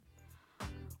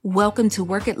Welcome to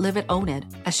Work It, Live It, Own It,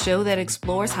 a show that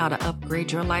explores how to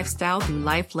upgrade your lifestyle through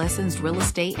life lessons, real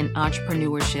estate, and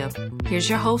entrepreneurship. Here's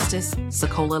your hostess,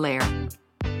 Sekola Lair.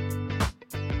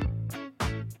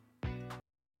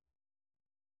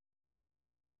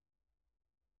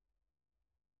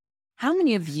 How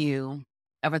many of you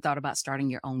ever thought about starting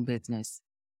your own business?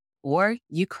 Or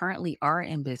you currently are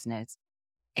in business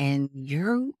and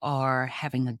you are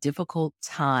having a difficult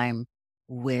time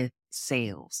with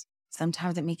sales?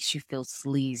 Sometimes it makes you feel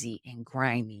sleazy and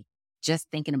grimy just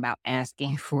thinking about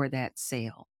asking for that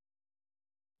sale.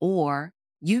 Or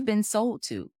you've been sold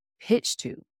to, pitched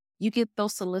to. You get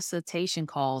those solicitation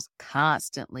calls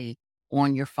constantly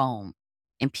on your phone,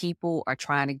 and people are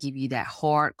trying to give you that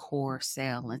hardcore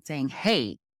sell and saying,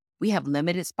 hey, we have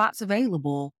limited spots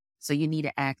available, so you need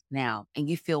to act now. And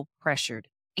you feel pressured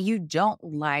and you don't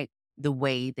like the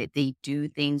way that they do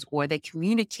things or they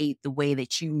communicate the way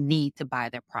that you need to buy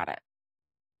their product.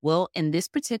 Well, in this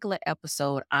particular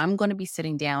episode, I'm going to be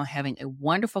sitting down having a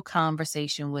wonderful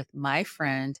conversation with my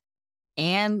friend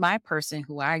and my person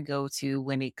who I go to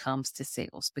when it comes to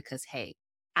sales. Because, hey,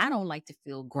 I don't like to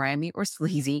feel grimy or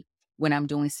sleazy when I'm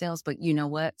doing sales, but you know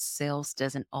what? Sales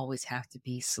doesn't always have to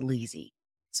be sleazy.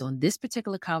 So in this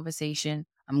particular conversation,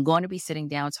 I'm going to be sitting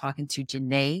down talking to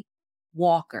Jaunai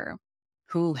Walker,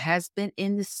 who has been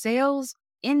in the sales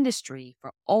industry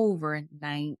for over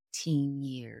 19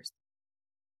 years.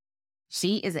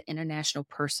 She is an international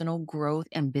personal growth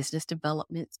and business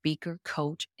development speaker,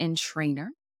 coach, and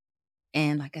trainer.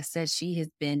 And like I said, she has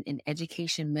been in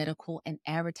education, medical, and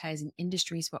advertising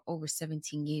industries for over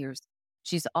 17 years.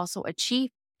 She's also a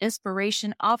chief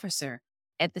inspiration officer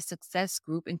at the Success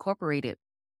Group Incorporated.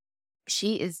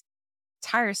 She is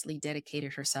tirelessly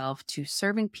dedicated herself to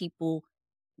serving people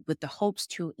with the hopes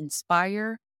to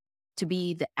inspire to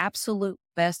be the absolute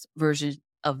best version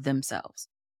of themselves.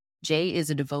 Jay is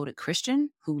a devoted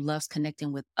Christian who loves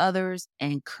connecting with others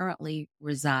and currently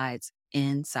resides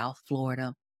in South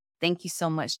Florida. Thank you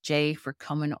so much, Jay, for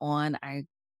coming on.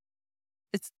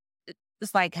 It's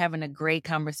like having a great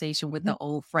conversation with an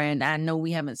old friend. I know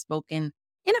we haven't spoken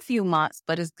in a few months,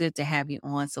 but it's good to have you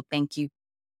on. So thank you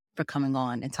for coming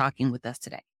on and talking with us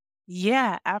today.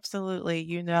 Yeah, absolutely.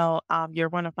 You're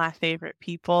one of my favorite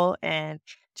people, and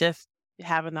just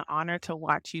having the honor to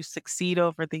watch you succeed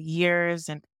over the years.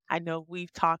 And I know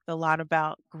we've talked a lot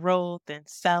about growth and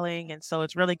selling, and so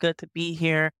it's really good to be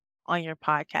here on your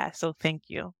podcast. So thank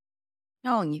you.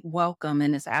 Oh, you're welcome.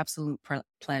 And it's an absolute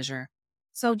pleasure.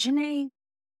 So, Jaunai,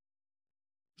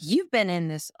 you've been in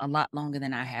this a lot longer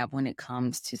than I have when it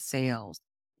comes to sales.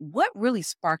 What really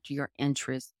sparked your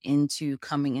interest into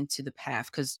coming into the path?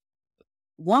 Because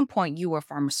one point you were a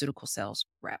pharmaceutical sales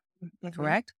rep, hmm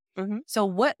correct? hmm So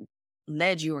what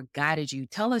led you or guided you?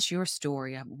 Tell us your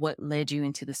story of what led you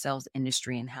into the sales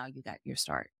industry and how you got your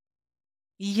start.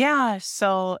 Yeah,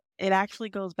 so it actually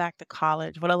goes back to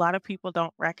college. What a lot of people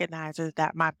don't recognize is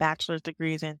that my bachelor's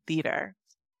degree is in theater.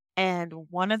 And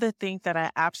one of the things that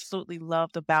I absolutely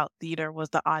loved about theater was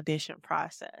the audition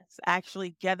process.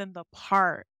 Actually, getting the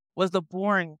part was the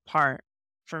boring part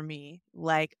for me.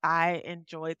 Like, I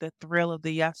enjoyed the thrill of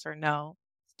the yes or no.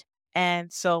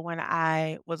 And so when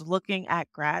I was looking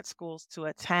at grad schools to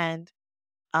attend,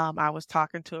 I was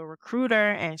talking to a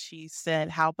recruiter and she said,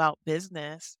 how about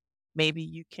business? Maybe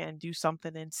you can do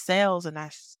something in sales. And I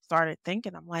started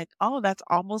thinking, I'm like, oh, that's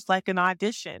almost like an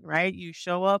audition, right? You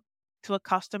show up to a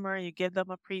customer, you give them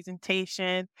a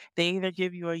presentation, they either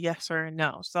give you a yes or a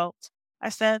no. So I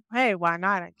said, hey, why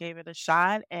not? I gave it a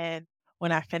shot. And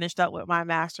when I finished up with my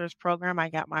master's program, I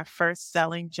got my first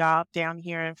selling job down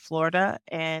here in Florida.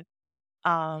 And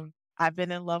I've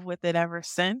been in love with it ever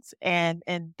since. And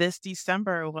this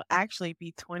December will actually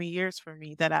be 20 years for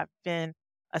me that I've been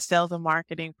a sales and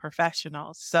marketing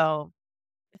professional. So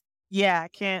yeah, I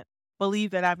can't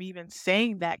believe that I'm even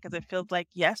saying that because it feels like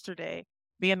yesterday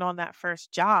being on that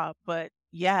first job. But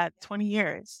yeah, 20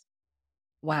 years.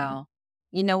 Wow.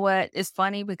 You know what? It's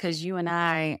funny because you and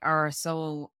I are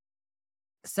so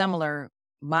similar.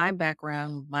 My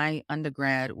background, my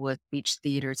undergrad was speech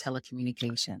theater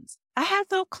telecommunications. I had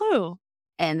no clue.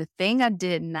 And the thing I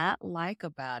did not like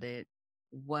about it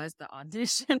was the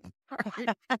audition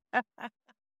part.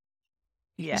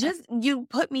 Yeah. Just you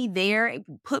put me there,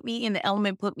 put me in the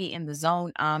element, put me in the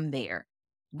zone, I'm there.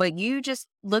 But you just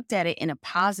looked at it in a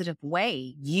positive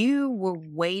way. You were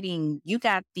waiting, you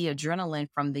got the adrenaline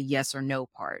from the yes or no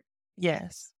part,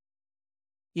 Yes.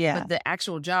 Yeah. but the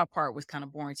actual job part was kind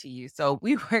of boring to you. So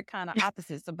we were kind of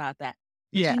opposites about that.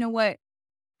 But Yeah. you know what?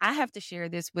 I have to share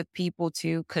this with people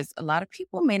too, because a lot of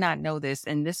people may not know this.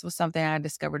 And this was something I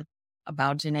discovered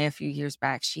about Janae a few years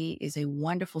back. She is a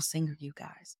wonderful singer, you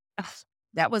guys.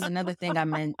 That was another thing I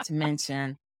meant to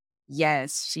mention.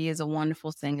 Yes, she is a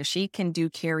wonderful singer. She can do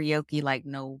karaoke like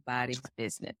nobody's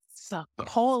business. Yes.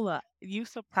 Cola, you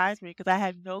surprised me because I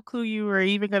had no clue you were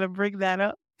even gonna bring that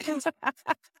up.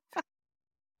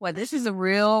 Well, this is a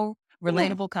real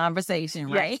relatable conversation,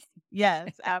 Yes. right?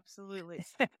 Yes, absolutely.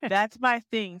 That's my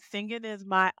thing. Singing is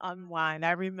my unwind.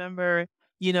 I remember,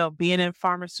 being in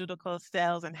pharmaceutical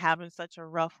sales and having such a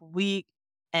rough week.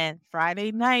 And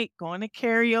Friday night going to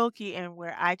karaoke and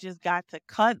where I just got to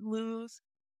cut loose.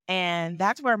 And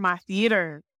that's where my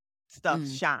theater stuff Mm,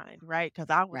 shined, right? Because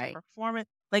I was right. performing.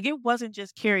 Like it wasn't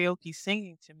just karaoke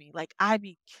singing to me. Like I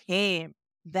became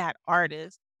that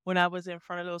artist when I was in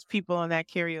front of those people on that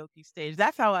karaoke stage.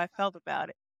 That's how I felt about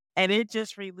it. And it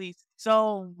just released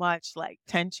so much like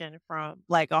tension from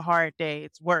like a hard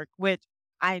day's work, which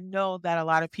I know that a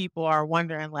lot of people are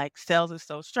wondering like sales is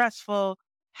so stressful.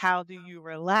 How do you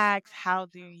relax? How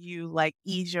do you like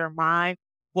ease your mind?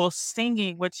 Well,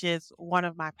 singing, which is one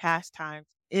of my pastimes,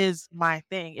 is my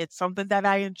thing. It's something that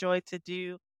I enjoy to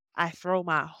do. I throw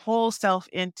my whole self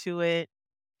into it.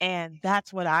 And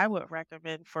that's what I would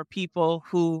recommend for people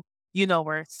who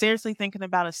were seriously thinking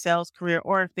about a sales career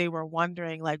or if they were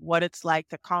wondering like what it's like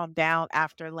to calm down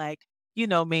after like,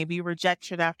 maybe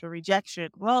rejection after rejection.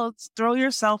 Well, throw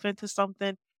yourself into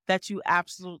something that you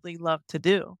absolutely love to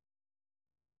do.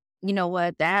 You know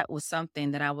what? That was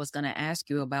something that I was going to ask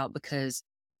you about because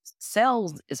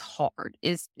sales is hard.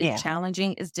 It's Yeah.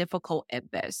 challenging. It's difficult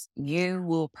at best. You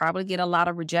will probably get a lot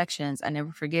of rejections. I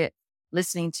never forget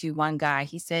listening to one guy.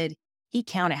 He said he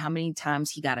counted how many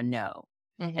times he got a no,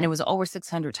 and it Hmm. was over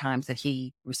 600 times that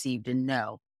he received a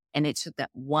no. And it took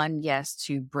that one yes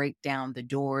to break down the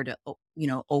door to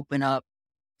open up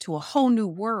to a whole new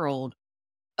world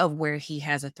of where he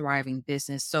has a thriving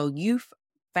business. So you've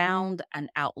found an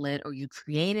outlet or you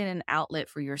created an outlet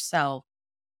for yourself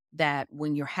that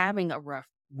when you're having a rough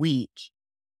week,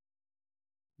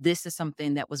 this is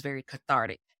something that was very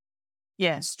cathartic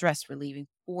Yeah. and stress relieving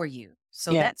for you.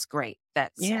 So Yeah. that's great.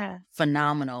 That's Yeah.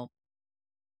 phenomenal.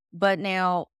 But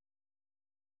now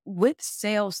with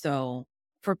sales though,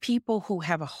 for people who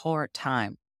have a hard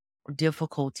time or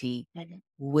difficulty Mhm.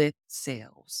 with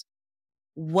sales,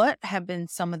 what have been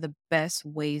some of the best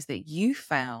ways that you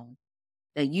found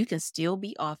that you can still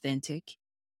be authentic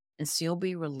and still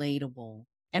be relatable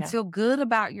and Yeah. feel good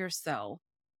about yourself?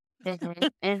 Hmm.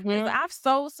 Because Hmm. I've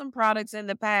sold some products in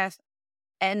the past,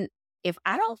 and if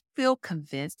I don't feel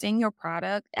convinced in your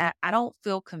product, I don't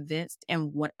feel convinced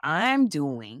in what I'm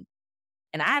doing,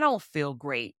 and I don't feel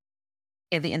great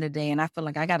at the end of the day, and I feel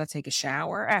like I got to take a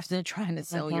shower after trying to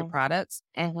sell your Hmm. products.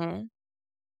 Hmm.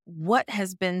 What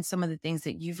has been some of the things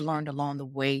that you've learned along the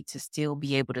way to still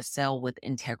be able to sell with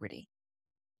integrity?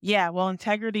 Yeah, well,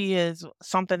 integrity is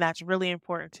something that's really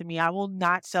important to me. I will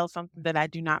not sell something that I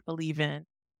do not believe in.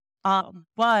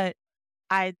 But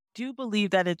I do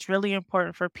believe that it's really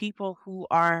important for people who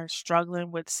are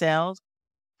struggling with sales.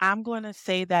 I'm going to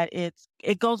say that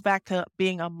it goes back to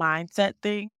being a mindset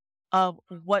thing of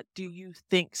what do you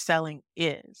think selling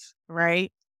is,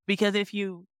 right? Because if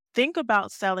you think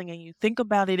about selling and you think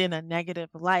about it in a negative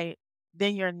light,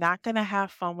 then you're not going to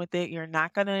have fun with it. You're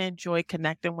not going to enjoy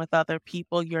connecting with other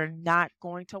people. You're not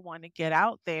going to want to get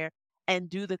out there and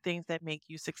do the things that make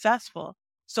you successful.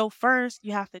 So first,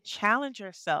 you have to challenge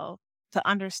yourself to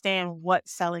understand what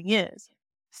selling is.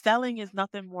 Selling is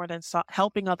nothing more than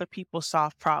helping other people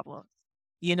solve problems.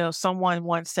 Someone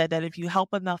once said that if you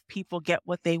help enough people get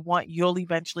what they want, you'll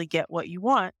eventually get what you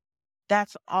want.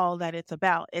 That's all that it's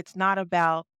about. It's not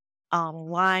about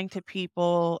lying to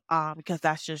people because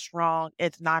that's just wrong.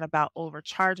 It's not about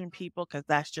overcharging people because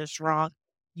that's just wrong.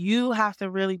 You have to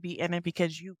really be in it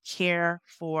because you care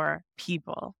for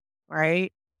people,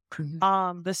 right? Mhm.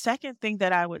 The second thing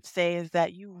that I would say is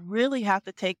that you really have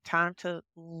to take time to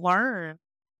learn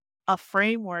a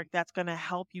framework that's going to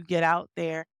help you get out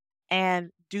there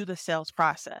and do the sales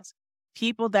process.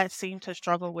 People that seem to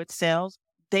struggle with sales,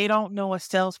 they don't know a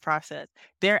sales process.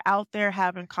 They're out there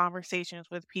having conversations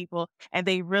with people and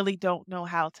they really don't know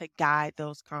how to guide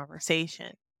those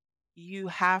conversations. You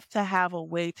have to have a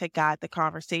way to guide the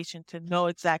conversation to know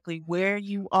exactly where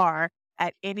you are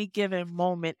at any given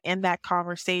moment in that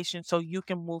conversation so you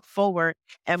can move forward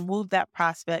and move that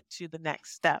prospect to the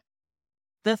next step.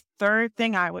 The third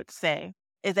thing I would say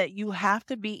is that you have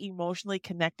to be emotionally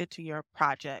connected to your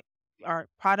project or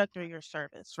product or your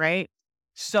service, right?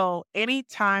 So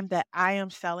anytime that I am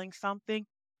selling something,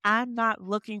 I'm not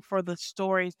looking for the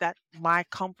stories that my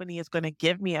company is going to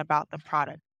give me about the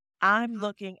product. I'm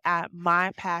looking at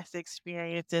my past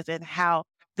experiences and how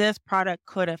this product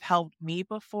could have helped me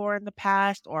before in the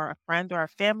past or a friend or a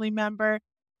family member.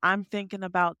 I'm thinking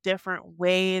about different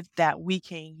ways that we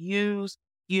can use,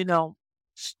 you know,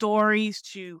 stories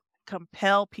to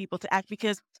compel people to act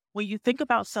because when you think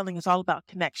about selling, it's all about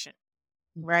connection,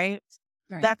 Mm. right?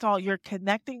 Right. That's all. You're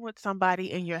connecting with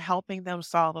somebody and you're helping them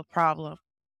solve a problem.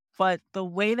 But the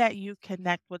way that you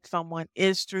connect with someone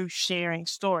is through sharing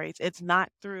stories. It's not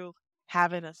through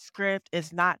having a script.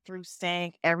 It's not through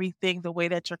saying everything the way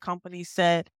that your company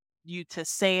said you to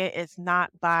say it. It's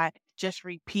not by just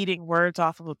repeating words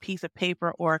off of a piece of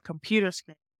paper or a computer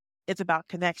screen. It's about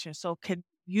connection. So can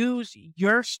use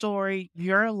your story,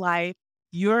 your life,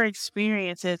 your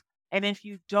experiences. And if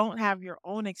you don't have your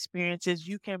own experiences,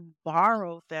 you can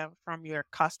borrow them from your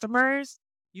customers.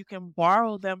 You can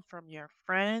borrow them from your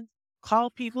friends. Call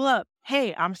people up.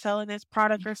 Hey, I'm selling this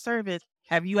product or service.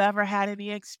 Have you ever had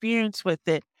any experience with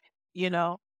it? You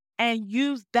know, and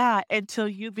use that until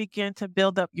you begin to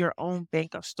build up your own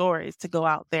bank of stories to go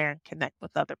out there and connect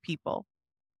with other people.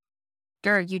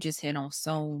 Girl, you just hit on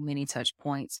so many touch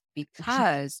points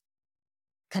because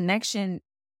connection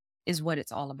is what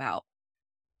it's all about.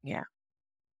 Yeah.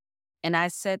 And I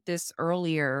said this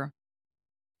earlier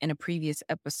in a previous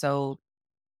episode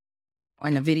or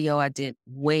in a video I did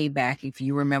way back. If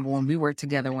you remember when we worked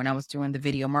together when I was doing the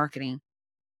video marketing,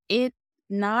 it's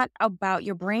not about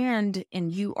your brand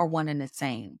and you are one and the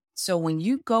same. So when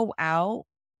you go out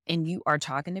and you are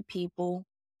talking to people,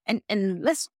 and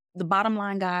let's the bottom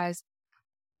line, guys,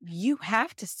 you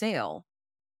have to sell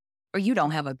or you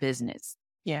don't have a business.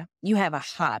 Yeah. You have a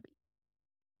hobby.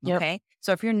 Yep. Okay.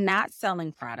 So if you're not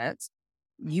selling products,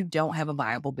 you don't have a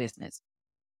viable business.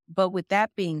 But with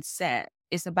that being said,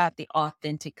 it's about the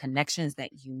authentic connections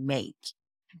that you make.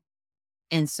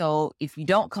 And so if you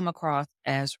don't come across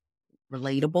as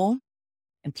relatable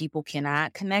and people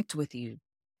cannot connect with you,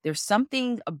 there's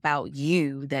something about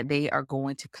you that they are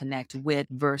going to connect with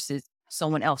versus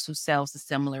someone else who sells the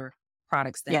similar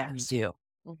products that you Yes. do.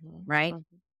 Mhm. Right.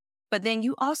 Mhm. But then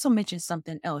you also mentioned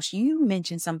something else. You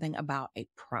mentioned something about a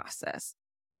process,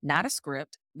 not a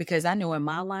script, because I know in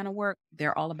my line of work,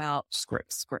 they're all about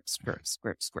scripts,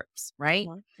 right?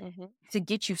 Mhm. Mhm. To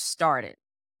get you started.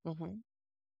 Mhm.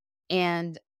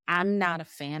 And I'm not a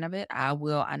fan of it. I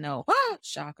know,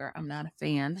 shocker, I'm not a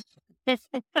fan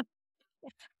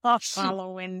of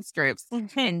following scripts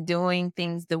Mhm. and doing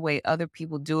things the way other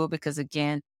people do it because,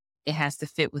 again, it has to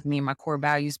fit with me and my core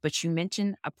values. But you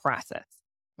mentioned a process.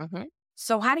 Mhm.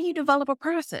 So, how do you develop a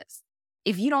process?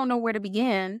 If you don't know where to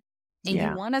begin and you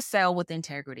Yeah. want to sell with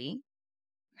integrity,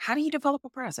 how do you develop a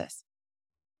process?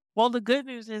 Well, the good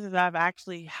news is I've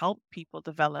actually helped people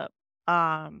develop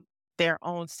um, their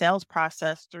own sales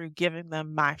process through giving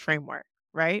them my framework,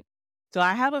 right? So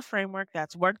I have a framework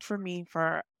that's worked for me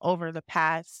for over the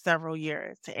past several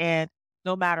years. And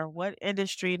no matter what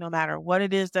industry, no matter what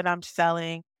it is that I'm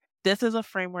selling, this is a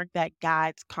framework that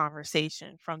guides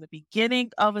conversation from the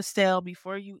beginning of a sale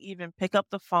before you even pick up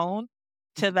the phone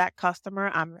to that customer.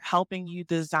 I'm helping you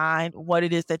design what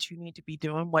it is that you need to be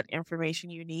doing, what information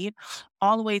you need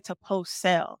all the way to post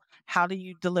sale. How do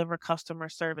you deliver customer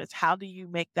service? How do you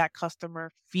make that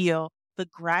customer feel the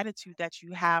gratitude that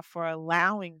you have for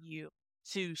allowing you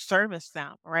to service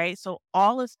them, right? So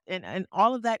all is and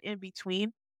all of that in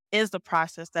between is the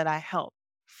process that I help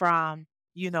from,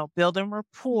 building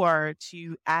rapport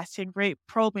to asking great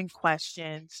probing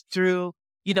questions through,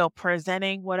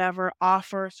 presenting whatever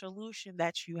offer or solution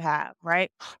that you have,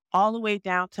 right? All the way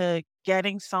down to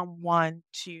getting someone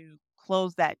to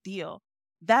close that deal.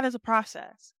 That is a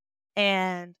process.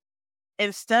 And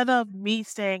instead of me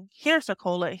saying, here's a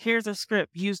cola, here's a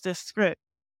script, use this script.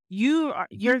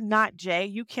 You're not Jay.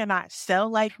 You cannot sell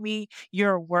like me.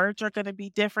 Your words are going to be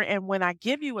different. And when I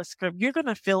give you a script, you're going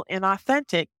to feel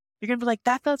inauthentic. You're going to be like,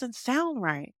 that doesn't sound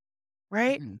right.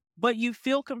 Right. Mhm. But you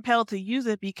feel compelled to use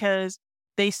it because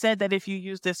they said that if you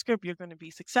use this script, you're going to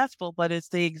be successful, but it's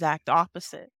the exact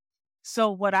opposite.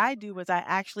 So what I do is I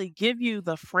actually give you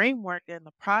the framework and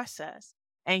the process,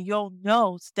 and you'll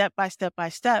know step by step by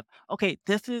step, okay,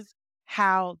 this is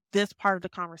how this part of the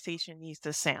conversation needs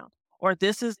to sound, or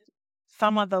this is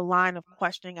some of the line of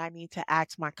questioning I need to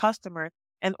ask my customer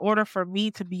in order for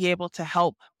me to be able to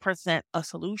help present a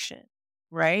solution,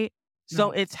 right? So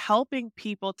Right. it's helping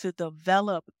people to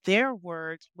develop their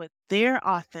words with their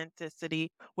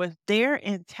authenticity, with their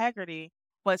integrity,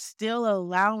 but still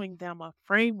allowing them a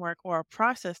framework or a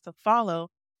process to follow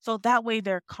so that way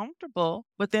they're comfortable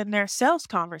within their sales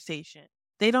conversation.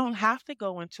 They don't have to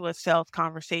go into a sales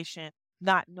conversation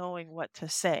not knowing what to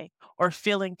say or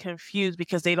feeling confused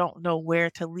because they don't know where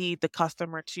to lead the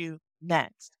customer to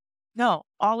next. No,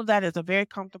 all of that is a very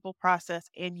comfortable process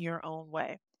in your own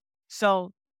way.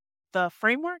 So the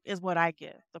framework is what I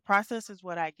give. The process is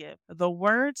what I give. The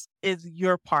words is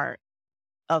your part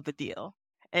of the deal.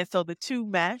 And so the two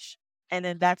mesh, and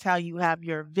then that's how you have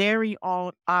your very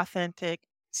own authentic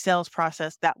sales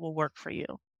process that will work for you.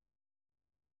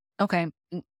 Okay.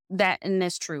 That and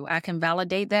that's true. I can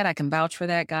validate that. I can vouch for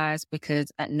that, guys,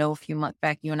 because I know a few months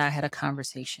back you and I had a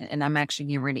conversation, and I'm actually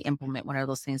getting ready to implement one of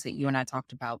those things that you and I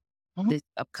talked about Mhm. this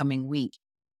upcoming week.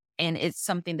 And it's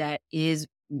something that is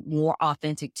more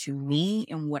authentic to me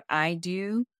and what I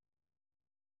do.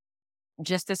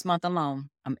 Just this month alone,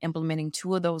 I'm implementing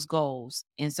 2 of those goals.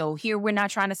 And so here we're not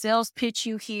trying to sales pitch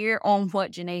you here on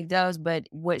what Janae does, but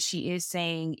what she is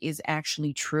saying is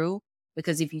actually true.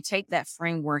 Because if you take that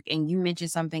framework and you mention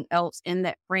something else in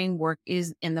that framework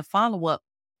is in the follow-up,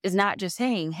 is not just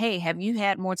saying, "Hey, have you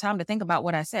had more time to think about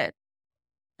what I said?"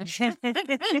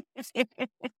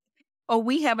 Or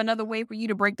we have another way for you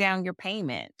to break down your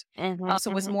payment. Mhm,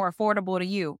 So it's mhm, more affordable to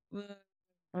you. mm,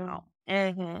 No.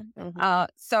 mhm, mhm,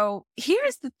 So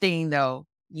here's the thing though,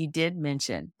 you did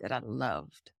mention that I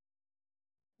loved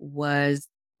was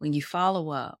when you follow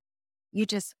up, you're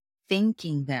just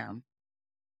thanking them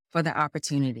for the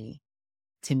opportunity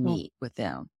to mm. meet with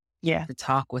them, Yeah. to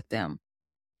talk with them.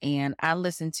 And I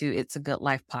listen to It's a Good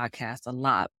Life podcast a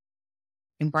lot.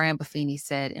 And Brian Buffini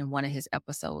said in one of his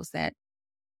episodes that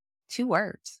 2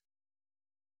 words,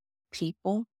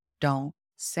 people don't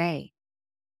say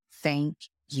thank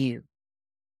you.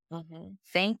 Mhm,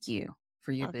 Thank you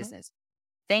for your mhm. business.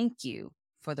 Thank you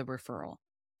for the referral.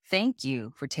 Thank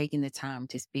you for taking the time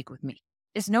to speak with me.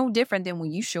 It's no different than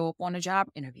when you show up on a job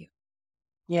interview.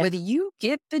 Yeah. Whether you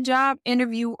get the job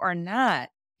interview or not,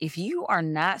 if you are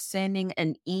not sending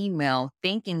an email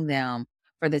thanking them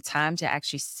for the time to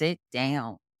actually sit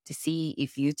down to see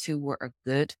if you two were a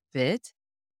good fit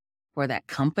for that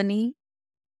company,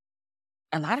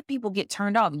 a lot of people get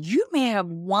turned off. You may have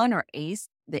won or aced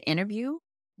the interview.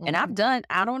 And Mhm.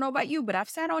 I don't know about you, but I've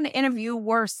sat on the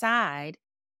interviewer side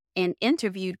and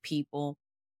interviewed people,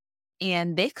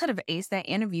 and they could have aced that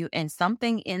interview, and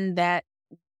something in that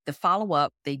the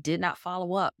follow-up, they did not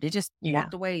follow up. They just Yeah.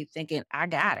 walked away thinking, "I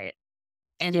got it."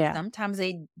 And Yeah. sometimes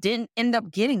they didn't end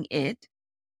up getting it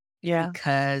Yeah.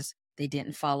 because they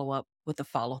didn't follow up with the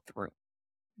follow-through.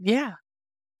 Yeah.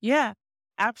 Yeah.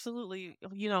 Absolutely.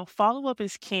 Follow-up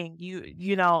is king.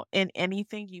 In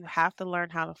anything, you have to learn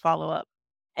how to follow up.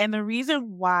 And the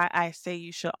reason why I say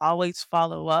you should always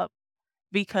follow up,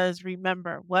 because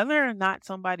remember, whether or not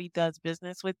somebody does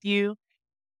business with you,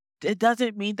 it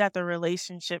doesn't mean that the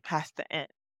relationship has to end.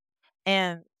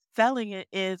 And selling it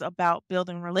is about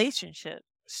building relationships.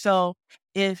 So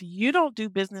if you don't do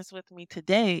business with me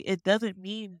today, it doesn't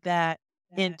mean that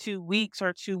in 2 weeks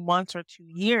or 2 months or 2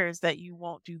 years that you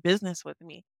won't do business with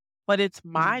me. But it's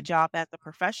my Mhm. job as a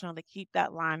professional to keep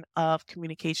that line of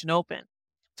communication open.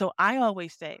 So I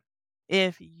always say,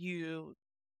 if you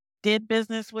did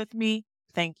business with me,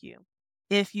 thank you.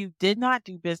 If you did not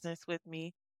do business with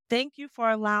me, thank you for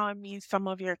allowing me some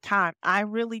of your time. I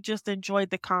really just enjoyed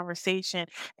the conversation.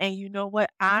 And you know what?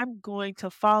 I'm going to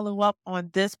follow up on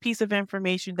this piece of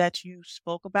information that you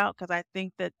spoke about because I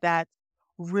think that that's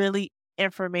really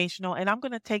informational. And I'm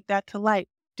going to take that to light.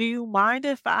 Do you mind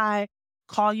if I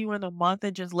call you in a month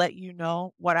and just let you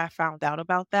know what I found out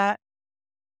about that?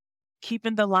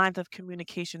 Keeping the lines of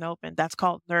communication open. That's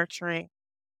called nurturing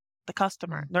the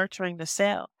customer, Mm. nurturing the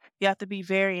sale. You have to be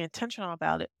very intentional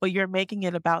about it, but you're making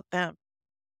it about them.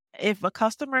 If a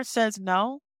customer says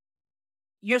no,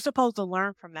 you're supposed to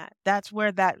learn from that. That's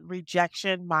where that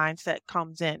rejection mindset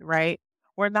comes in, right?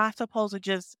 We're not supposed to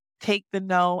just take the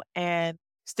no and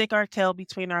stick our tail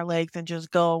between our legs and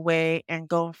just go away and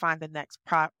go and find the next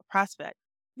prospect.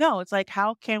 No, it's like,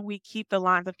 how can we keep the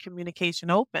lines of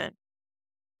communication open?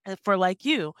 And for like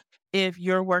you, if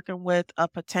you're working with a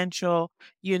potential,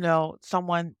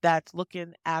 someone that's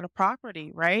looking at a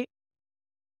property, right?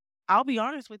 I'll be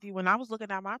honest with you, when I was looking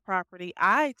at my property,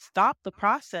 I stopped the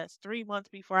process 3 months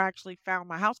before I actually found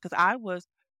my house because I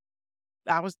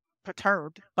was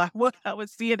perturbed by what I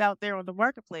was seeing out there on the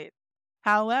marketplace.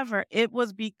 However, it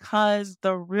was because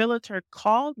the realtor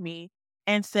called me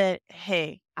and said,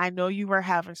 "Hey, I know you were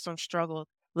having some struggles.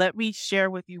 Let me share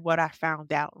with you what I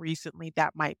found out recently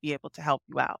that might be able to help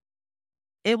you out."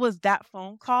 It was that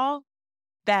phone call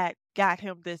that got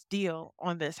him this deal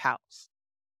on this house.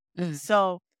 Mm.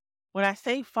 So when I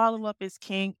say follow up is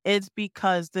king, it's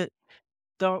because the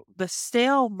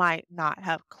sale might not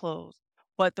have closed,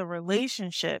 but the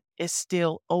relationship is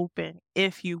still open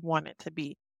if you want it to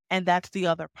be. And that's the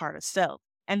other part of sales.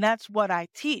 And that's what I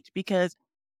teach because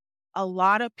a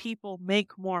lot of people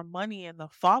make more money in the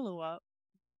follow-up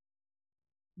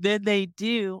than they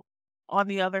do on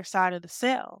the other side of the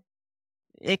sale.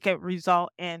 It could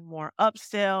result in more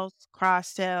upsells, cross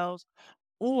sells,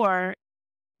 or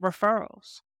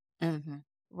referrals, Hmm.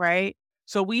 right?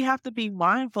 So we have to be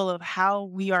mindful of how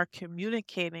we are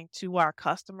communicating to our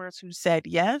customers who said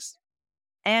yes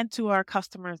and to our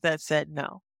customers that said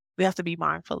no. We have to be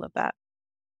mindful of that.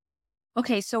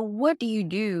 Okay, so what do you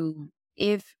do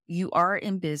if you are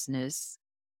in business,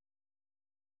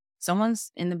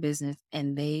 someone's in the business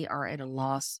and they are at a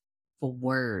loss for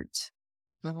words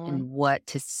Mhm, and what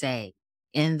to say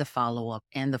in the follow up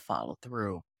and the follow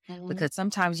through? mhm, Because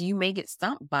sometimes you may get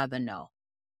stumped by the no,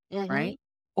 mhm. right?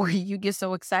 Or you get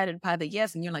so excited by the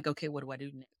yes and you're like, okay, what do I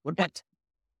do next? What?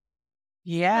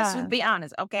 Let's just Yeah. be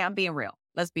honest. Okay, I'm being real.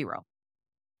 Let's be real.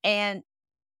 And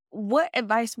what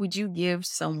advice would you give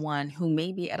someone who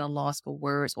may be at a loss for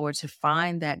words or to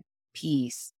find that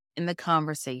peace in the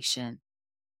conversation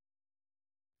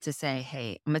to say,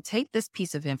 hey, I'm going to take this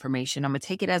piece of information, I'm going to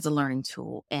take it as a learning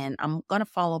tool, and I'm going to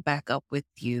follow back up with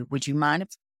you. Would you mind if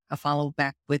I follow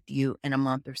back with you in a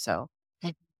month or so?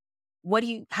 And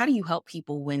how do you help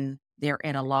people when they're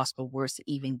at a loss for words to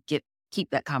even keep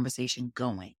that conversation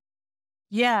going?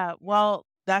 Yeah, well,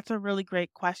 that's a really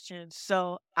great question.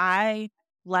 So I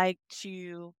like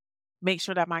to make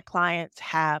sure that my clients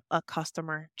have a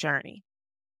customer journey,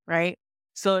 right?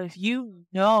 So if you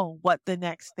know what the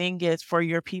next thing is for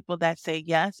your people that say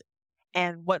yes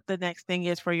and what the next thing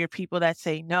is for your people that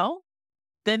say no,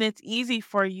 then it's easy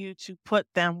for you to put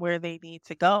them where they need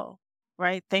to go,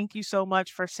 right? Thank you so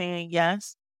much for saying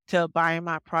yes to buying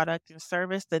my product and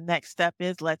service. The next step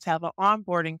is let's have an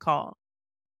onboarding call.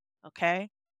 Okay.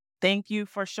 Thank you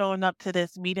for showing up to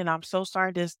this meeting. I'm so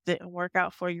sorry this didn't work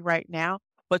out for you right now.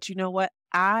 But you know what?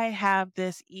 I have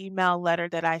this email letter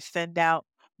that I send out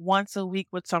once a week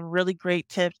with some really great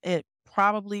tips. It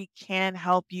probably can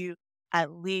help you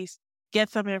at least get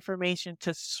some information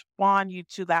to spawn you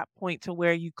to that point to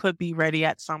where you could be ready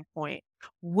at some point.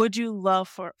 Would you love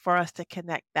for us to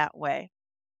connect that way?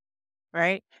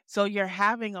 Right. So you're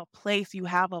having a place, you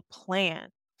have a plan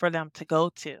for them to go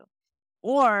to.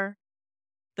 Or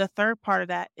the third part of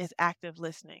that is active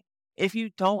listening. If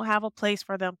you don't have a place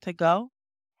for them to go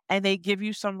and they give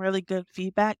you some really good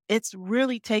feedback, it's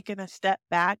really taking a step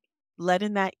back,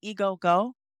 letting that ego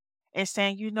go and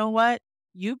saying, you know what?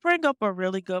 You bring up a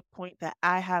really good point that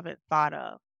I haven't thought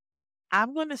of.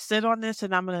 I'm going to sit on this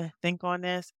and I'm going to think on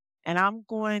this and I'm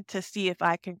going to see if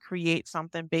I can create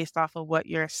something based off of what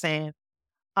you're saying.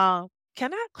 Um,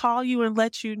 can I call you and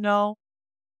let you know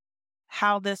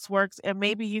how this works? And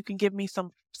maybe you can give me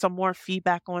some more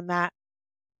feedback on that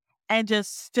and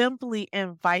just simply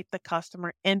invite the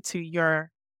customer into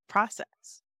your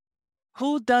process.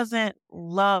 Who doesn't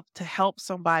love to help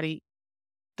somebody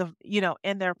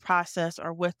in their process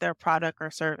or with their product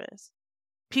or service?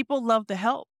 People love to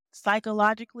help.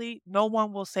 Psychologically, no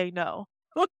one will say no.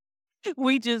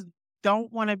 We just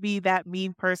don't want to be that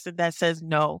mean person that says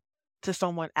no to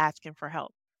someone asking for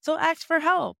help. So ask for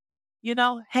help.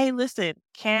 Hey, listen,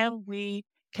 can we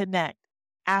connect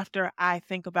after I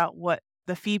think about what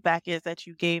the feedback is that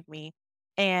you gave me?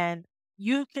 And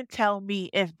you can tell me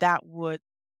if that would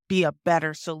be a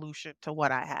better solution to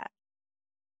what I had.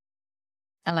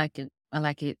 I like it. I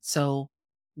like it. So,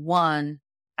 one,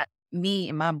 me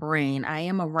and my brain, I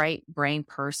am a right brain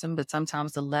person, but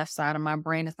sometimes the left side of my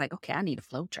brain is like, okay, I need a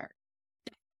flow chart.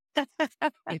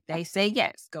 If they say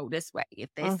yes, go this way. If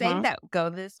they say Mhm. no, go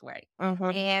this way.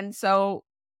 Mhm. And so,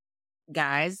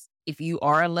 guys, if you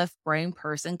are a left brain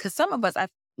person, because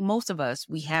most of us,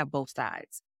 we have both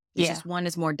sides. It's Yeah. just one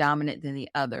is more dominant than the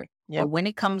other. But Yep. when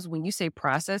you say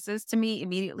processes to me,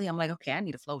 immediately I'm like, okay, I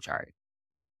need a flow chart.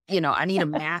 I need to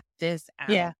map this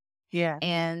Yeah. out. Yeah.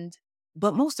 And,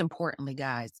 but most importantly,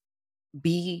 guys,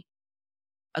 be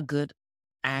a good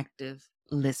active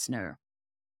listener.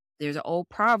 There's an old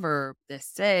proverb that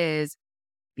says,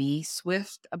 be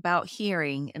swift about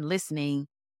hearing and listening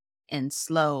and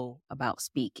slow about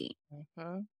speaking.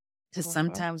 Mhm. Because Mhm.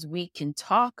 sometimes we can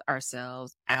talk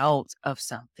ourselves out of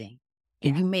something.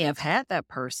 And Yeah. you may have had that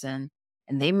person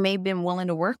and they may have been willing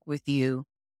to work with you,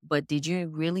 but did you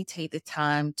really take the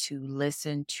time to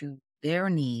listen to their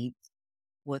needs,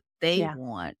 what they Yeah.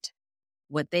 want,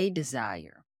 what they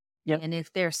desire? Yep. And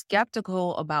if they're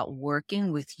skeptical about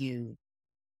working with you,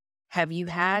 have you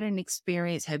had an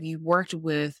experience? Have you worked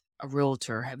with a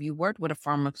realtor? Have you worked with a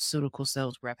pharmaceutical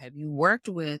sales rep? Have you worked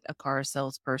with a car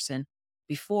salesperson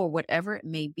before? Whatever it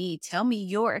may be, tell me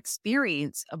your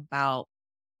experience about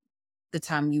the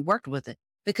time you worked with it.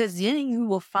 Because then you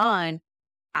will find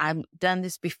I've done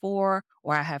this before,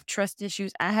 or I have trust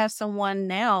issues. I have someone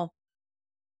now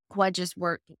who I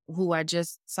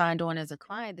just signed on as a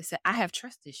client that said, I have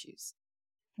trust issues.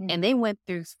 And they went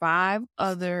through 5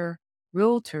 other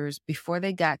realtors before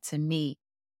they got to me.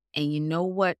 And you know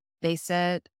what they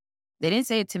said? They didn't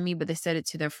say it to me, but they said it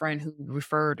to their friend who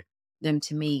referred them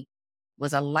to me.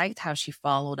 Was I liked how she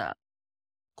followed up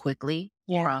quickly,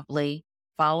 Yeah. promptly,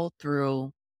 followed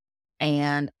through.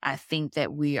 And I think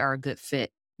that we are a good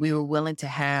fit. We were willing to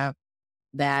have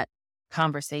that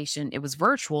conversation. It was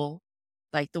virtual,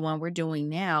 like the one we're doing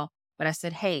now. But I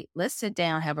said, hey, let's sit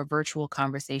down, have a virtual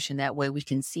conversation. That way we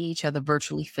can see each other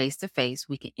virtually face to face.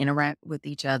 We can interact with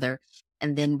each other.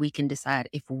 And then we can decide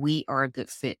if we are a good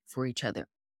fit for each other.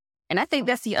 And I think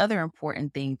that's the other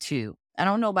important thing too. I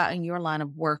don't know about in your line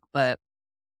of work, but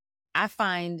I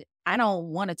find I don't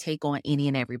want to take on any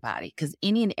and everybody because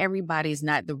any and everybody is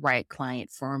not the right client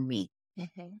for me.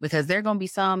 Mhm. Because there are going to be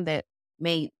some that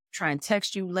may try and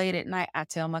text you late at night. I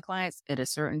tell my clients at a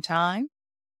certain time,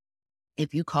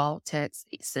 if you call, text,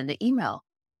 send an email.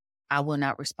 I will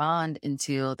not respond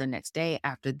until the next day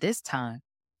after this time.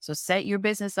 So set your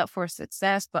business up for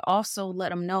success, but also let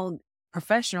them know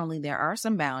professionally there are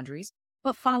some boundaries,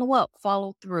 but follow up,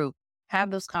 follow through, have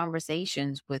those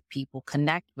conversations with people,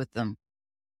 connect with them,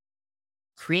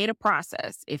 create a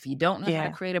process. If you don't know how to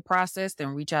Yeah. create a process, then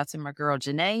reach out to my girl,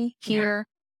 Jaunai here.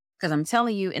 Because I'm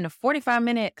telling you, in the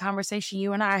 45-minute conversation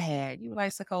you and I had, you were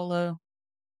like, Sokola,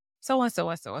 so and so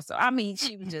and so and so. I mean,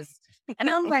 she was just, and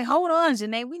I was like, hold on,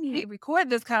 Jaunai, we need to record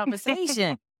this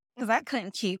conversation because I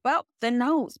couldn't keep up the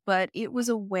notes. But it was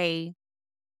a way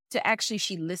to actually,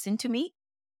 she listened to me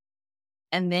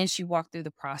and then she walked through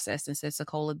the process and said,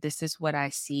 Sokola, this is what I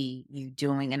see you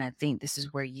doing. And I think this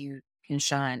is where you can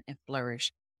shine and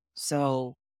flourish.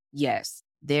 So, yes,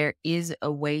 there is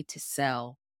a way to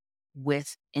sell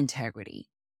with integrity.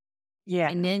 Yeah.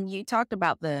 And then you talked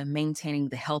about the maintaining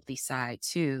the healthy side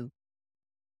too.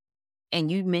 And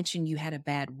you mentioned you had a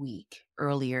bad week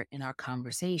earlier in our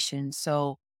conversation.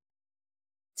 So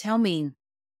tell me,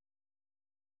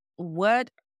 what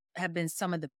have been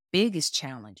some of the biggest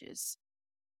challenges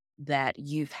that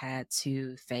you've had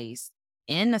to face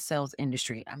in the sales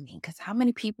industry? I mean, because how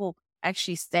many people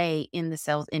actually stay in the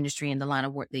sales industry in the line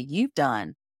of work that you've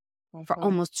done for Mhm.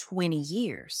 almost 20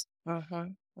 years?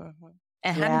 Mhm. Mhm.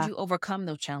 And how did Yeah. you overcome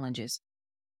those challenges?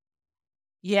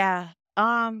 Yeah.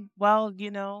 Well,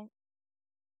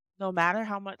 no matter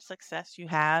how much success you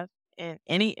have in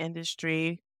any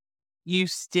industry, you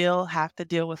still have to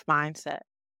deal with mindset,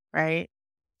 right?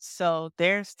 So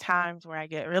there's times where I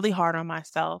get really hard on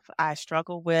myself. I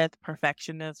struggle with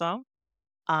perfectionism.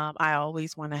 I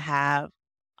always want to have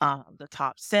the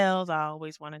top sales. I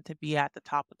always wanted to be at the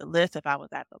top of the list. If I was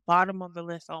at the bottom of the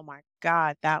list, oh my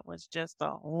God, that was just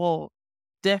a whole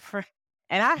different.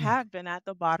 And I Mm. have been at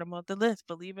the bottom of the list,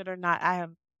 believe it or not. I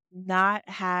have not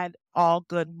had all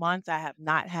good months. I have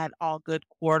not had all good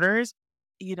quarters.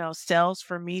 Sales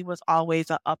for me was always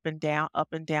a up and down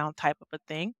type of a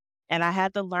thing. And I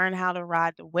had to learn how to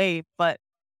ride the wave. But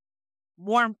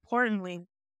more importantly,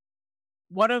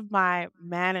 one of my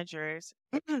managers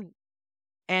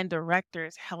and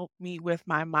directors helped me with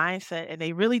my mindset, and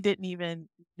they really didn't even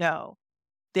know.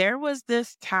 There was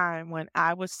this time when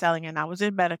I was selling and I was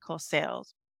in medical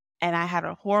sales, and I had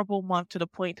a horrible month to the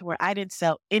point to where I didn't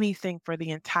sell anything for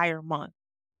the entire month.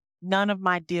 None of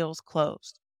my deals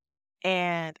closed.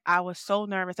 And I was so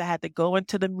nervous. I had to go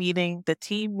into the meeting, the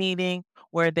team meeting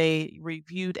where they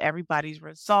reviewed everybody's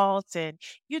results and,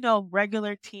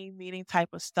 regular team meeting type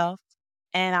of stuff.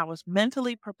 And I was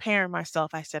mentally preparing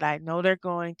myself. I said, I know they're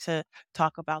going to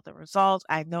talk about the results.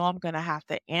 I know I'm going to have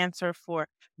to answer for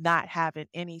not having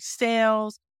any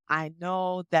sales. I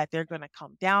know that they're going to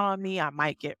come down on me. I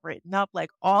might get written up. Like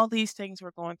all these things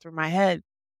were going through my head.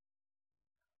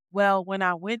 Well, when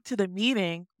I went to the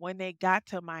meeting, when they got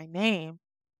to my name,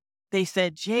 they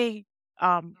said, "Jay,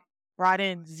 um, brought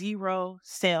in 0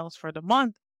 sales for the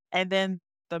month." And then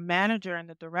the manager and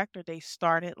the director, they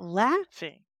started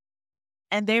laughing,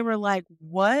 and they were like,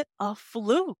 "What a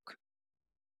fluke."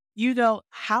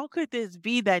 How could this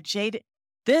be that Jay di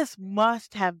there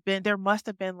must have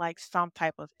been, like, some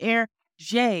type of error.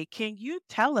 Jay, can you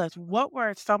tell us what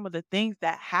were some of the things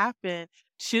that happened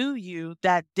to you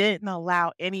that didn't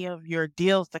allow any of your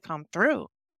deals to come through?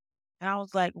 And I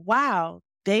was like, wow,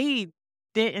 they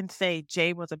didn't say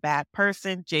Jay was a bad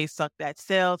person. Jay sucked at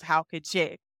sales. How could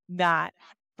Jay not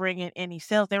bring in any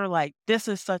sales? They were like, this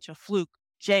is such a fluke.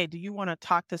 Jay, do you want to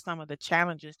talk to some of the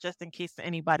challenges just in case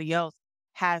anybody else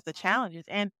has the challenges?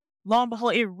 And lo and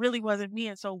behold, it really wasn't me.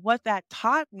 And so what that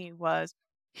taught me was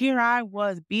here I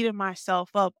was beating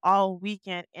myself up all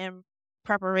weekend in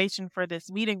preparation for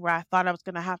this meeting where I thought I was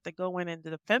going to have to go in and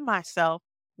defend myself,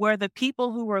 where the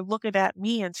people who were looking at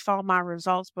me and saw my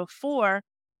results before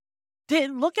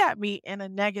didn't look at me in a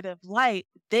negative light.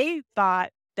 They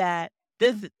thought that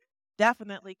this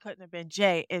definitely couldn't have been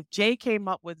Jay. If Jay came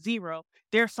up with 0,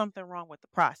 there's something wrong with the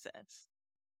process.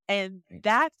 And Right.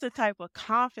 that's the type of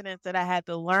confidence that I had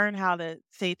to learn how to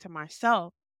say to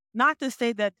myself. Not to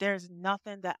say that there's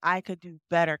nothing that I could do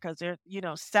better, because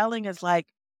selling is like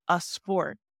a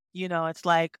sport. It's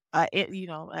like an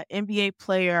NBA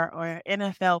player or an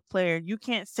NFL player. You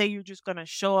can't say you're just going to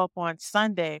show up on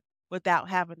Sunday without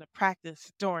having to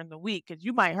practice during the week, because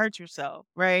you might hurt yourself,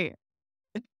 right?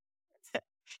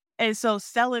 And so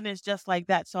selling is just like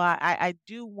that. So I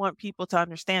do want people to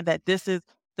understand that this is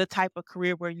the type of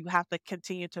career where you have to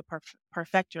continue to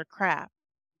perfect your craft.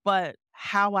 But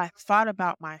how I thought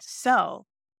about myself,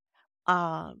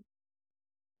 um,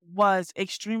 was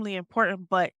extremely important,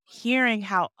 but hearing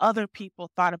how other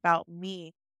people thought about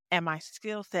me and my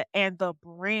skill set and the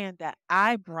brand that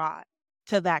I brought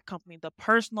to that company, the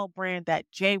personal brand that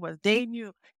they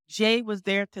knew Jay was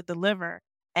there to deliver.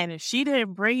 And if she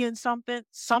didn't bring in something,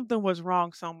 something was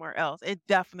wrong somewhere else. It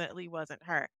definitely wasn't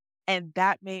her. And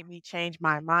that made me change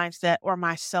my mindset or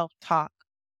my self talk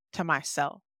to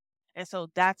myself. And so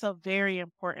that's a very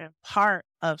important part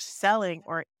of selling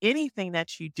or anything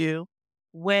that you do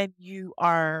when you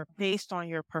are based on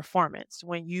your performance,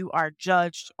 when you are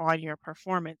judged on your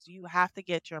performance. You have to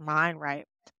get your mind right.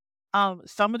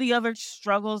 Some of the other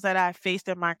struggles that I faced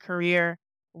in my career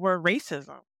were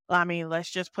racism. I mean, let's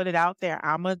just put it out there.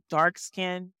 I'm a dark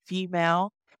skinned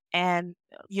female and,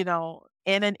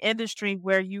 in an industry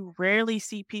where you rarely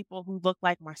see people who look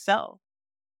like myself.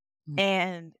 Mm.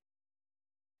 And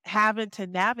having to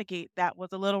navigate that was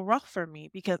a little rough for me,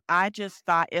 because I just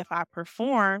thought if I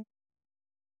performed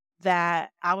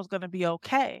that I was gonna be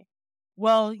okay.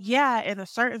 Well, yeah, in a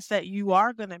certain set, you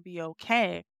are gonna be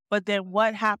okay, but then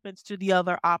what happens to the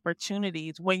other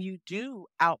opportunities when you do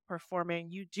outperform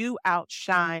and you do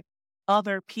outshine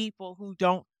other people who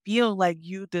don't feel like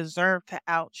you deserve to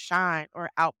outshine or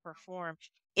outperform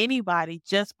anybody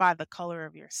just by the color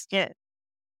of your skin?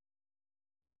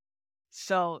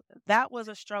 So that was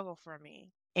a struggle for me.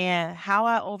 And how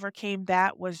I overcame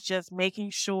that was just making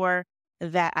sure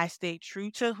that I stayed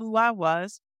true to who I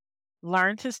was,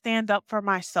 learned to stand up for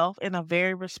myself in a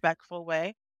very respectful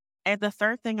way. And the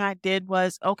third thing I did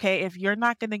was, okay, if you're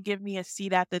not going to give me a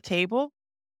seat at the table,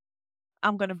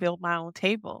 I'm going to build my own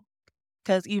table,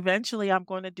 because eventually I'm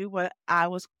going to do what I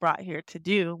was brought here to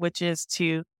do, which is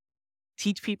to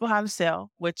teach people how to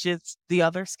sell, which is the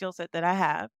other skill set that I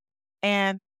have.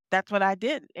 And that's what I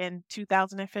did in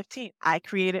 2015. I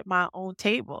created my own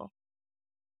table.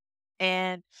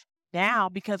 And now,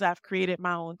 because I've created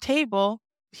my own table,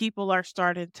 people are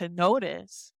starting to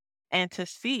notice and to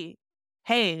see,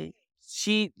 hey,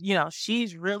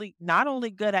 she's really not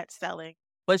only good at selling,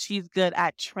 but she's good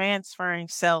at transferring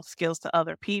sales skills to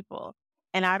other people.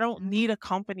 And I don't need a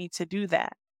company to do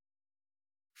that.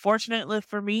 Fortunately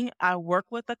for me, I work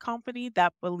with a company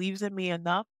that believes in me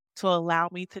enough to allow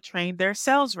me to train their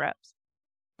sales reps.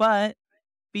 But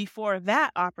before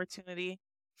that opportunity,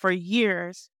 for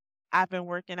years, I've been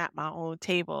working at my own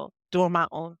table, doing my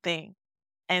own thing.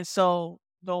 And so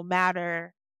no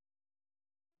matter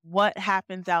what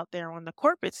happens out there on the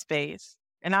corporate space,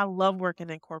 and I love working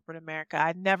in corporate America.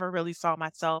 I never really saw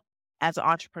myself as an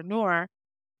entrepreneur,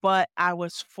 but I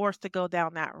was forced to go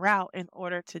down that route in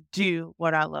order to do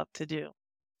what I love to do.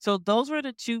 So those were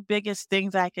the two biggest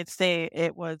things I could say.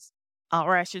 It was,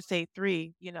 or I should say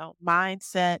three,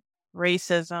 mindset,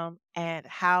 racism, and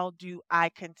how do I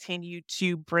continue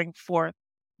to bring forth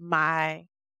my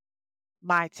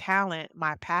my talent,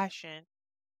 my passion,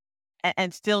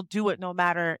 and still do it no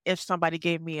matter if somebody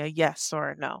gave me a yes or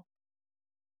a no.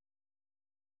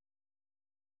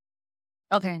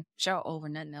 Okay, show over,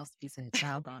 nothing else to be said.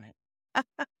 Child on it.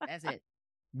 That's it.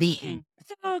 The end.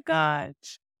 Oh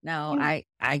gosh. No, Mm.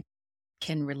 I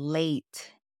can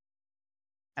relate.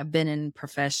 I've been in a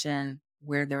profession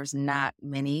where there's not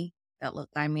many that look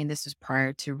like me. This is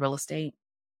prior to real estate.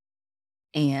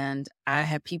 And I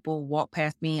had people walk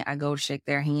past me. I go to shake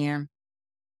their hand,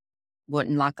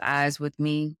 wouldn't lock eyes with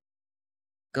me,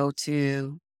 go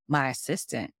to my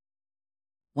assistant,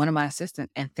 one of my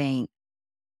assistants, and think,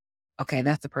 okay,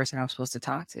 that's the person I'm supposed to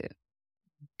talk to.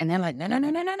 And they're like, no, no, no,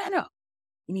 no, no, no, no.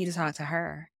 You need to talk to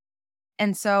her.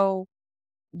 And so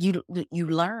you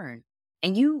learn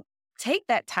and you take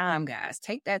that time, guys.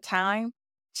 Take that time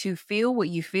to feel what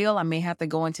you feel. I may have to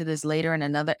go into this later in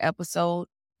another episode,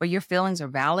 But your feelings are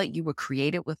valid. You were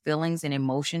created with feelings and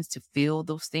emotions to feel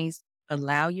those things.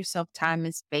 Allow yourself time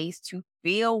and space to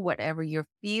feel whatever you're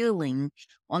feeling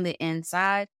on the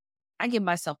inside. I give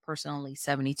myself personally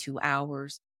 72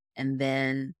 hours, and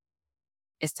then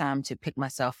it's time to pick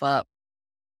myself up,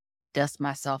 dust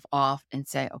myself off, and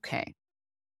say, okay,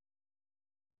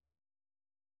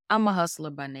 I'm a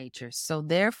hustler by nature. So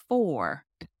therefore,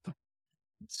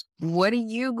 what are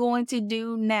you going to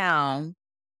do now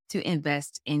to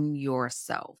invest in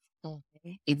yourself?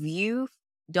 Mhm. If you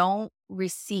don't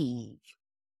receive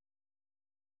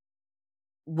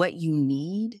what you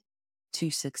need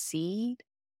to succeed,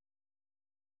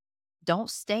 don't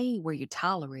stay where you're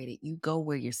tolerated. You go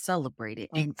where you're celebrated.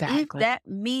 And if Exactly. that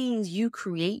means you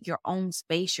create your own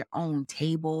space, your own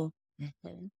table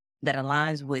Mhm. that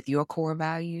aligns with your core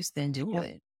values, then do Yeah.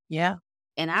 it. Yeah.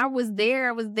 And I was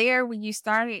there when you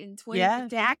started in Yes.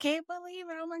 2015. I can't believe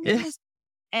it. Oh my Yeah. goodness.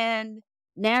 And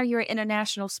now you're an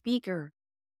international speaker,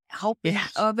 helping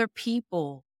Yes. other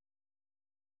people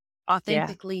Yeah.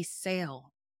 authentically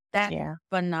sell. That's Yeah.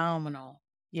 phenomenal.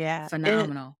 Yeah.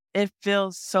 Phenomenal. It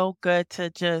feels so good to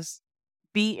just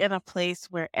be in a place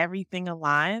where everything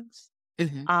aligns.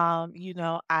 Mhm.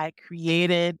 I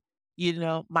created,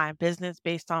 my business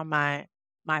based on my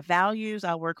values.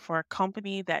 I work for a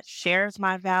company that shares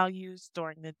my values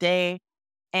during the day.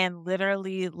 And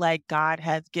literally, like, God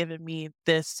has given me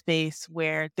this space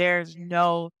where there's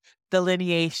no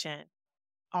delineation.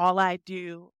 All I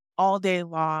do all day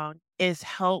long is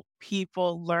help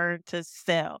people learn to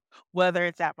sell, whether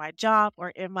it's at my job or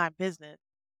in my business.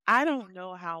 I don't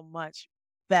know how much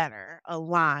better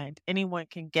aligned anyone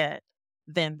can get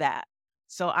than that.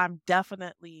 So I'm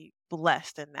definitely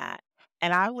blessed in that.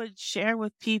 And I would share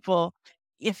with people,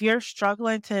 if you're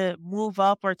struggling to move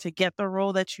up or to get the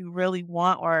role that you really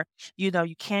want, or you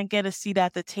can't get a seat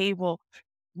at the table,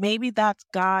 maybe that's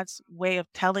God's way of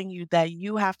telling you that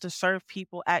you have to serve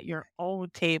people at your own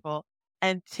table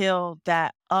until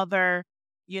that other,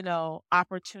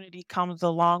 opportunity comes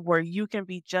along where you can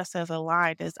be just as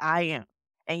aligned as I am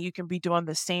and you can be doing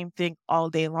the same thing all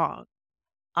day long.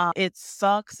 It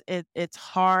sucks. It's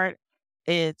hard.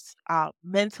 It's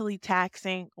mentally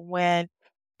taxing when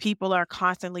people are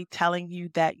constantly telling you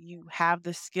that you have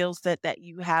the skill set, that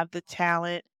you have the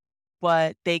talent,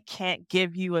 but they can't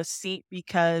give you a seat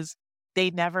because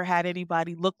they never had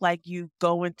anybody look like you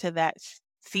go into that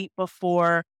seat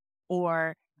before,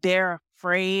 or they're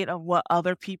afraid of what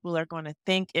other people are going to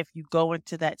think if you go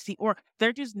into that seat, or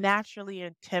they're just naturally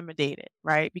intimidated,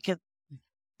 right? Because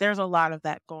there's a lot of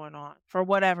that going on for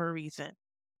whatever reason.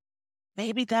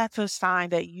 Maybe that's a sign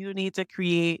that you need to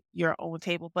create your own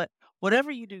table, but whatever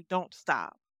you do, don't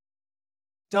stop.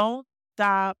 Don't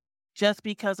stop just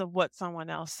because of what someone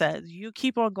else says. You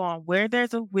keep on going. Where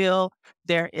there's a will,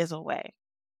 there is a way.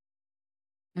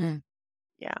 Mm.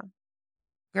 Yeah.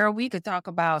 Girl, we could talk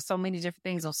about so many different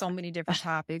things on so many different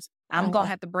topics. I'm gonna Uh,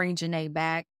 have to bring Janae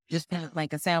back just to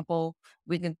like a sample.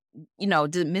 We can,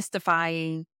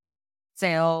 demystifying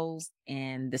sales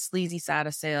and the sleazy side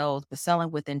of sales, but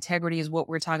selling with integrity is what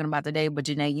we're talking about today. But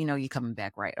Janae, you're coming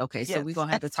back, right? Okay, so we're yes.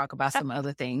 gonna have to talk about some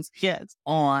other things Yes.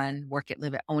 on Work It,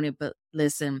 Live It, Own It. But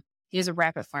listen, here's a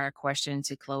rapid fire question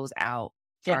to close out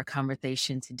Yeah. our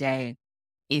conversation today.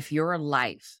 If your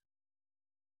life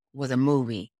was a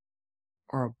movie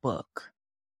or a book,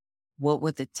 what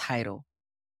would the title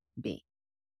be?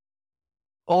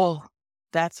 Oh,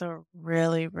 that's a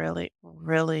really, really,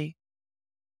 really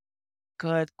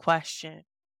good question.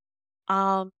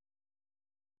 Um,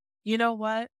 you know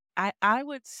what? I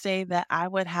would say that I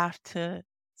would have to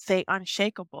say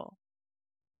unshakable.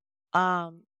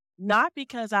 Um, Not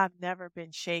because I've never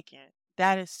been shaken.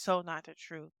 That is so not the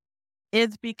truth.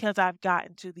 It's because I've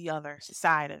gotten to the other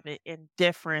side of it in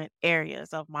different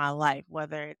areas of my life,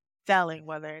 whether it's selling,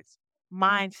 whether it's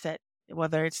mindset,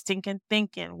 whether it's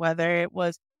thinking, whether it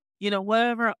was,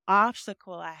 whatever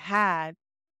obstacle I had,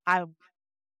 I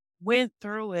went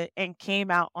through it and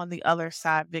came out on the other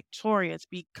side victorious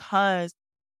because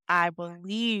I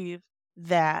believe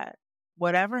that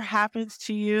whatever happens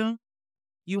to you,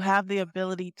 you have the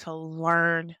ability to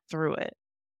learn through it.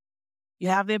 You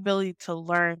have the ability to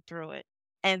learn through it.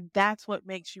 And that's what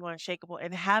makes you unshakable.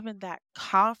 And having that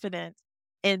confidence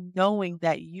in knowing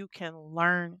that you can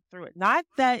learn through it. Not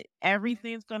that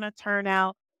everything's going to turn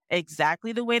out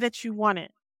exactly the way that you want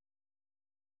it,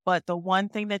 but the one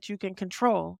thing that you can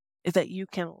control is that you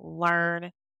can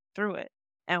learn through it.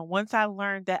 And once I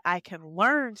learned that I can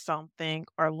learn something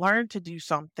or learn to do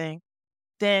something,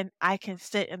 then I can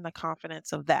sit in the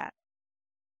confidence of that.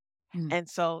 Mm. And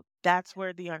so that's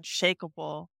where the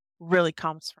unshakable really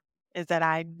comes from, is that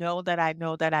I know that I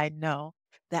know that I know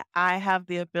that I have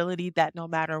the ability that no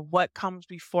matter what comes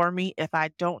before me, if I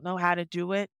don't know how to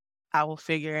do it, I will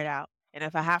figure it out. And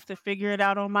if I have to figure it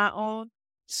out on my own,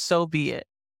 so be it.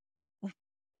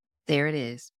 There it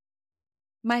is.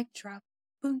 Mic drop.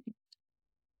 Boom.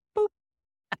 Boop.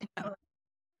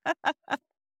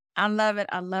 I love it.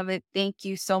 I love it. Thank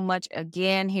you so much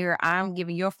again. Here, I'm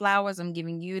giving your flowers. I'm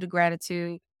giving you the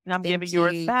gratitude. And I'm giving Thank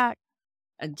yours you back.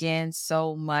 again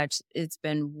so much. It's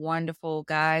been wonderful,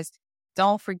 guys.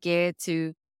 Don't forget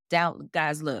to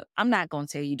guys, look, I'm not going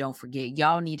to tell you don't forget.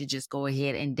 Y'all need to just go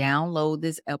ahead and download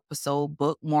this episode,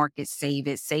 bookmark it, save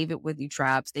it with your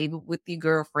tribe, save it with your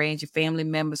girlfriends, your family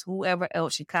members, whoever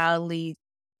else, your colleagues,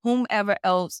 whomever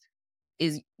else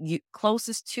is you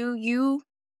closest to you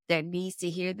that needs to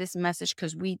hear this message,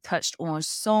 because we touched on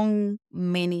so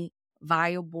many Yeah.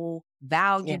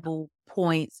 valuable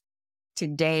points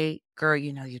today. Girl,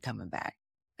 you know you're coming back.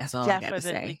 That's all I got to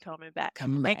Definitely say. coming back.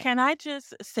 Coming And back. can I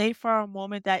just say for a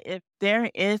moment that if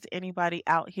there is anybody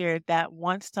out here that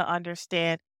wants to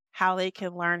understand how they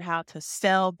can learn how to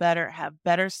sell better, have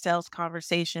better sales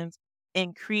conversations,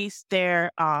 increase their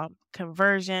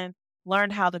conversion, learn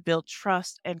how to build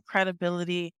trust and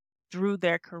credibility through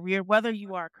their career, whether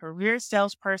you are a career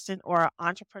salesperson or an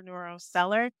entrepreneurial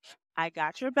seller, I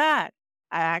got your back.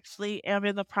 I actually am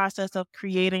in the process of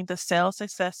creating the Sales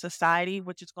Success Society,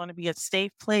 which is going to be a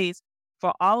safe place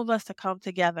for all of us to come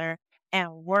together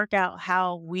and work out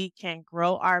how we can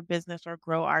grow our business or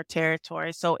grow our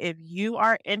territory. So if you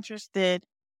are interested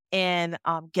in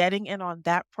getting in on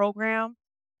that program,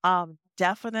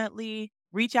 definitely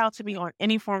reach out to me on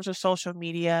any forms of social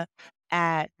media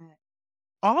at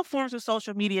all forms of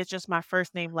social media is just my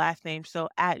first name, last name. So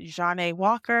at Jaunai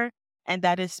Walker, and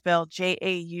that is spelled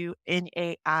Jaunai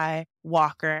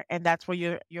Walker, and that's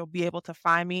where you'll be able to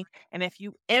find me. And if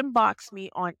you inbox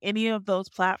me on any of those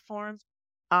platforms,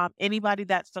 anybody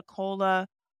that's Sokola,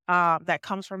 that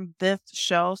comes from this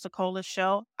show, Sokola's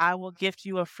show, I will gift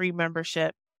you a free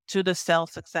membership to the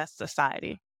Sales Success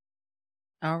Society.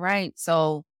 All right.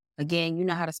 So again, you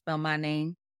know how to spell my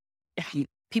name.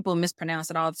 People mispronounce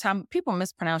it all the time. People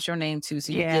mispronounce your name too,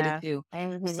 so you get it Yeah. too.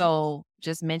 Mhm. So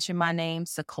just mention my name,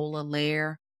 Sokola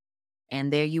Lair,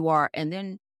 and there you are. And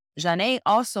then Janae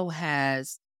also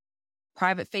has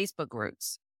private Facebook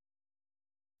groups.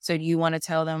 So do you want to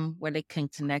tell them where they can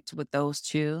connect with those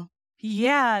too?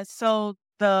 Yeah, so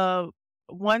the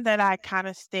one that I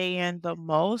kinda stay in the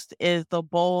most is the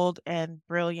Bold and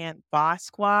Brilliant Boss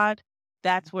Squad.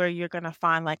 That's where you're gonna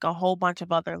find, like, a whole bunch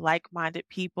of other like-minded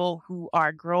people who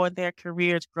are growing their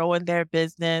careers, growing their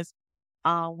business.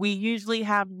 We usually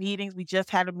have meetings. We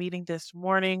just had a meeting this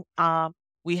morning.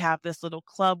 We have this little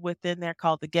club within there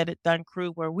called the Get It Done Crew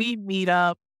where we meet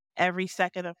up every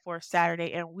second and fourth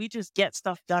Saturday and we just get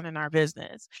stuff done in our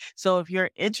business. So if you're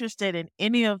interested in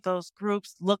any of those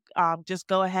groups, just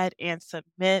go ahead and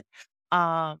submit,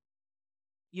 um,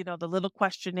 the little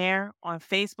questionnaire on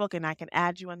Facebook and I can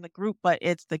add you in the group, but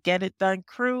it's the Get It Done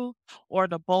Crew or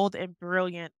the Bold and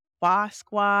Brilliant Boss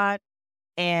Squad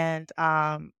and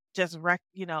just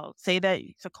say that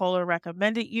Sokola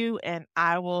recommended you and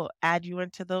I will add you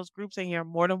into those groups and you're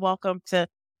more than welcome to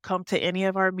come to any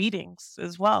of our meetings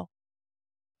as well.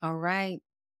 All right.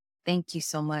 Thank you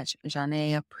so much,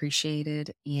 Janae. Appreciate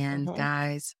it. And Mhm.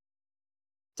 guys,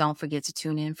 don't forget to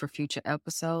tune in for future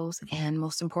episodes. And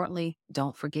most importantly,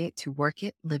 don't forget to work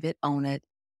it, live it, own it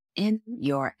in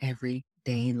your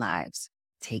everyday lives.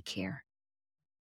 Take care.